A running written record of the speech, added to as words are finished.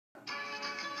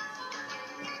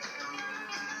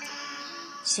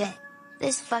Shit.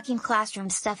 This fucking classroom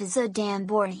stuff is so damn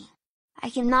boring. I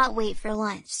cannot wait for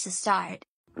lunch to start.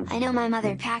 I know my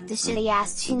mother packed a shitty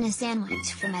ass tuna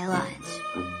sandwich for my lunch.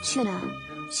 Tuna.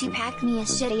 She packed me a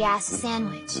shitty ass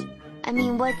sandwich. I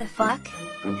mean, what the fuck?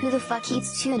 Who the fuck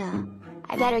eats tuna?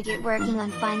 I better get working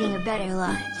on finding a better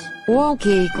lunch.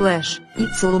 Okay Clash,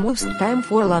 it's almost time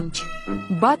for lunch.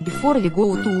 But before we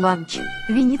go to lunch,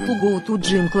 we need to go to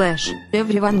gym Clash.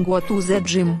 Everyone go to the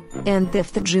gym, and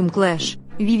after gym Clash,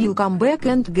 we will come back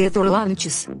and get our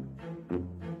lunches.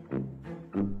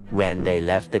 When they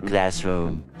left the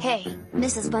classroom. Hey,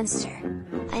 Mrs. Bunster.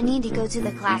 I need to go to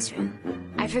the classroom.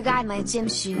 I forgot my gym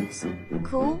shoes.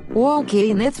 Cool?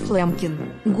 Okay Ned Flemkin,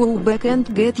 go back and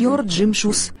get your gym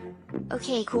shoes.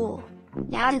 Okay, cool.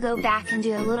 Now to go back and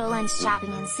do a little lunch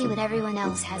shopping and see what everyone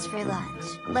else has for lunch.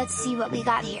 Let's see what we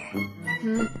got here.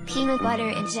 Peanut butter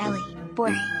and jelly.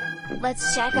 Boring.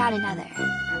 Let's check out another.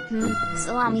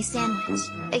 Salami sandwich.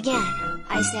 Again,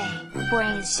 I say,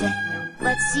 boring as shit.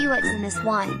 Let's see what's in this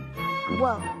one.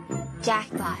 Whoa.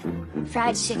 Jackpot.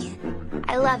 Fried chicken.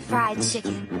 I love fried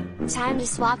chicken. Time to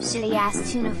swap shitty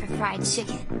ass tuna for fried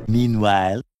chicken.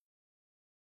 Meanwhile.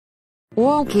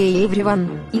 Okay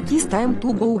everyone, it is time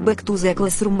to go back to the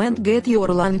classroom and get your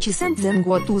lunches and then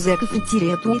go to the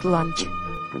cafeteria to eat lunch.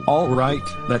 Alright,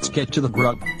 let's get to the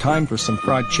grub. Time for some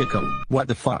fried chicken. What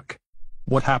the fuck?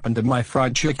 What happened to my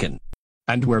fried chicken?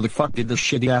 And where the fuck did the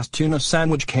shitty ass tuna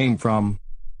sandwich came from?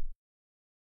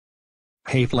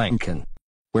 Hey Flemkin.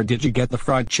 Where did you get the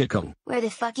fried chicken? Where the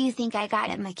fuck you think I got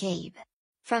it, McCabe?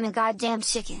 From a goddamn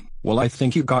chicken. Well, I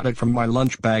think you got it from my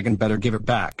lunch bag and better give it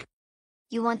back.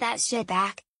 You want that shit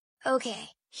back? Okay,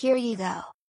 here you go.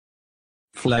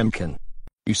 Flemkin.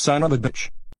 You son of a bitch.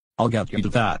 I'll get you to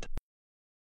that.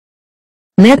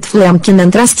 Ned Flemkin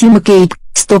and Rusty McCabe,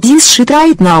 stop this shit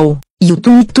right now. You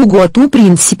two need to go to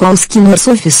Principal Skinner's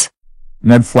office.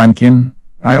 Ned Flemkin,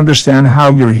 I understand how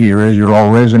you're here as you're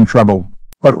always in trouble.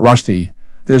 But Rusty,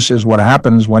 this is what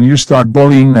happens when you start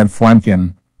bullying Ned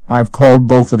Flemkin. I've called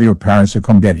both of your parents to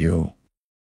come get you.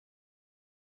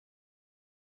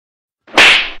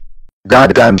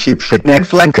 Goddamn cheap shit Ned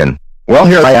Flemkin. Well,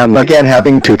 here I am again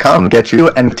having to come get you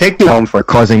and take you home for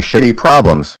causing shitty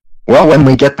problems. Well, when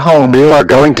we get home you are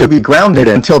going to be grounded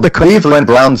until the Cleveland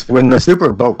Browns win the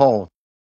Super Bowl.